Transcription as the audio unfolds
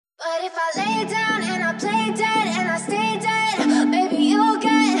But if I lay down and I play dead and I stay dead, maybe you'll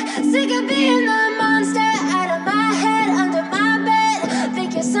get sick of being the monster out of my head, under my bed.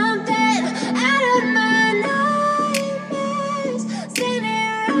 Think you're something out of my nightmares,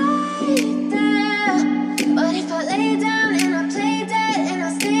 standing right there. But if I lay down and I play dead and I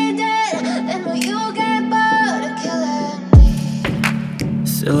stay dead, then will you get bored of killing me?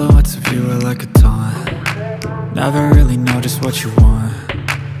 Silhouettes of you are like a taunt. Never really know just what you want.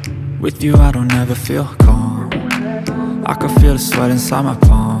 With you I don't ever feel calm. I can feel the sweat inside my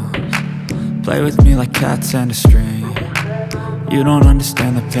palms. Play with me like cats and a string. You don't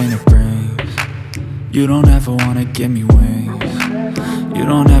understand the pain it brings. You don't ever wanna give me wings. You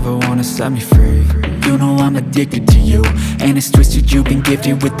don't ever wanna set me free. You know I'm addicted to you, and it's twisted, you've been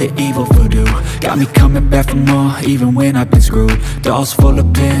gifted with the evil voodoo. Got me coming back for more, even when I've been screwed. Dolls full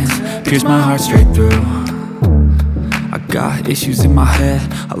of pins, pierce my heart straight through. I got issues in my head,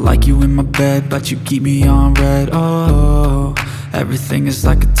 I like you in my bed, but you keep me on red. Oh, everything is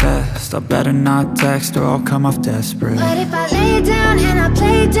like a test. I better not text or I'll come off desperate. But if I lay down and I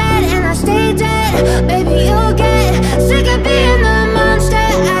play dead and I stay dead, maybe you'll get sick of being the monster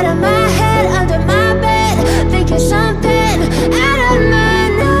out of my head, under my bed. Think you're something out of my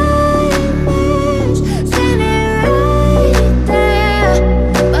nightmares, standing right there.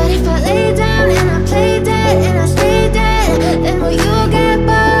 But if I lay down and I play dead and I stay dead, then will you get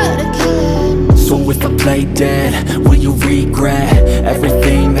bored of killing me? So if I play dead, will you regret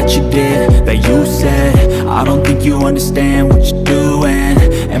everything that you did, that you said? I don't think you understand what you're doing,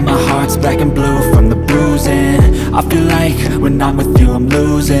 and my heart's black and blue from the bruising. I feel like when I'm with you I'm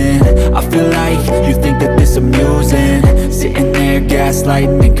losing. I feel like you think that this amusing, sitting there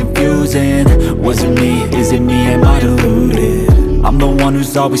gaslighting and confusing. Was it me? Is it me? Am I deluded? I'm the one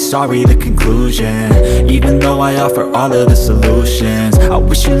who's always sorry, the conclusion, even though I offer all of the solutions. I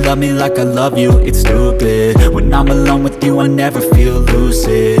wish you loved me like I love you, it's stupid. When I'm alone with you I never feel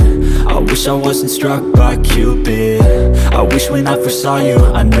lucid. I wish I wasn't struck by Cupid. I wish when I first saw you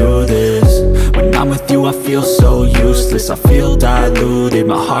I knew this. When I'm with you I feel so useless, I feel diluted,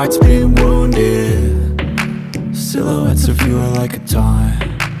 my heart's been wounded. Silhouettes of you are like a taunt.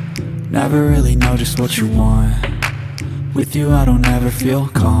 Never really know just what you want. With you I don't ever feel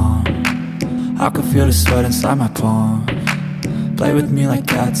calm. I can feel the sweat inside my palms. Play with me like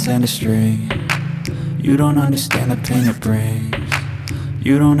cats and a string. You don't understand the pain it brings.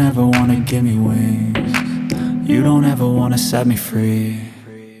 You don't ever wanna give me wings. You don't ever wanna set me free.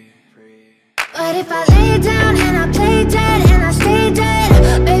 But if I lay down and I play dead and I stay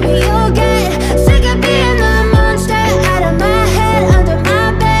dead, maybe you'll get sick of being the monster out of my head, under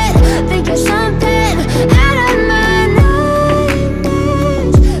my bed. Think you're something out of my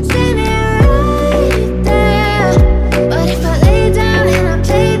nightmares, standing right there. But if I lay down and I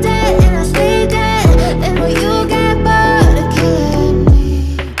play dead and I stay dead, then will you get bored of killing me?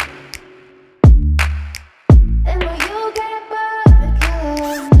 Then will you get bored of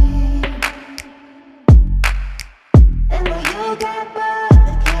killing me? Then will you get bored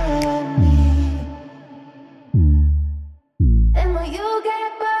of killing me? Then will you get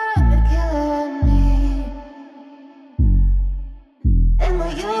bored of killing me? Then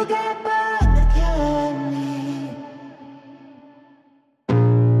will you get bored of killing me?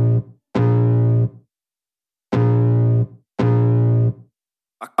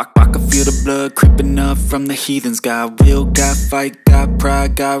 I can feel the blood creeping up from the heathens. Got will, got fight, got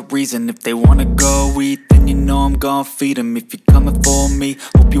pride, got reason. If they wanna go eat, then you know I'm gon' feed them. If you're coming for me,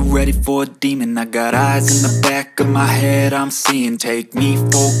 hope you're ready for a demon. I got eyes in the back of my head, I'm seeing. Take me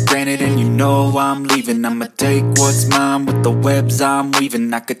for granted and you know I'm leaving. I'ma take what's mine with the webs I'm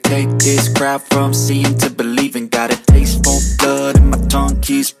weaving. I could take this crowd from seeing to believing. Got a taste for blood and my tongue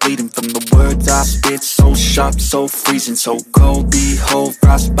keeps bleeding from the words I spit. So sharp, so freezing, so cold. Behold,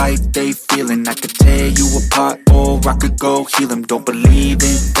 frostbite they feeling. I could tear you apart or I could go heal them. Don't believe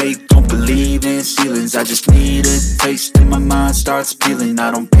in fate, don't believe in ceilings. I just need a taste and my mind starts peeling.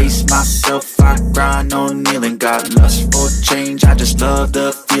 I don't pace myself, I grind on kneeling. Got lust for change, I just love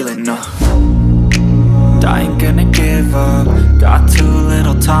the feeling. I ain't gonna give up. Got too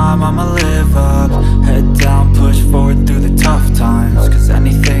little time, I'ma live up. Head down, push forward through the tough times, cause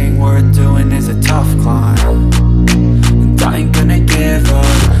anything worth doing is a tough climb. And I ain't gonna give up.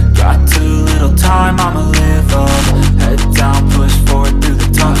 Got too little time, I'ma live up. Head down, push forward through the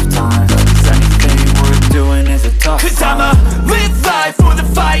tough times, cause anything worth doing is a tough climb. Cause I'ma live life for the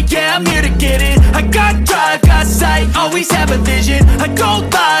fight, yeah, I'm here to get it. I got drive, got sight, always have a vision. I go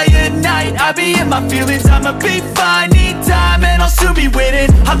by at night night, I be in my feelings, I'ma be fine. Need time and I'll soon be winning.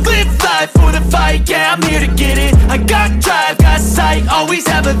 I live life for the fight, yeah, I'm here to get it. I got drive, got sight, always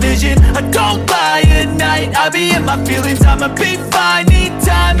have a vision. I don't lie at night, I be in my feelings, I'ma be fine. Need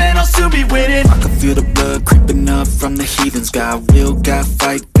time and I'll soon be winning. I can feel the blood creeping up from the heathens. Got will, got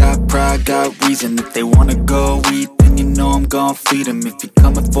fight, got pride, got reason. If they wanna go eat, then you know I'm gon' feed them. If you're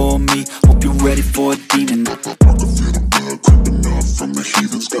coming for me, hope you're ready for a demon. I can feel the blood creeping up from the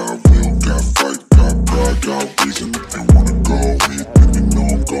heathens. Got will, got fight, got pride, got reason. If they wanna go eat, then you know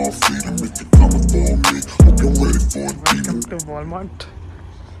I'm gon' feed them. If you're coming for me, hope you're ready for a demon. Welcome to Walmart,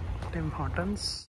 Tim Hortons.